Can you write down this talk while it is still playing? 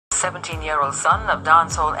17-year-old son of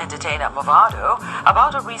dancehall entertainer Mavado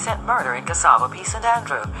about a recent murder in Cassava P. St.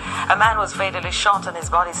 Andrew. A man was fatally shot and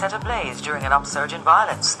his body set ablaze during an upsurge in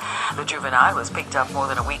violence. The juvenile was picked up more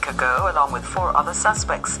than a week ago along with 4 other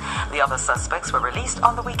suspects. The other suspects were released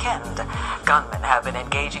on the weekend. Gunmen have been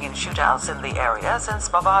engaging in shootouts in the area since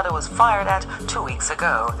Mavado was fired at 2 weeks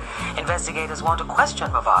ago. Investigators want to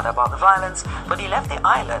question Mavado about the violence, but he left the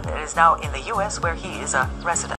island and is now in the U.S. where he is a resident.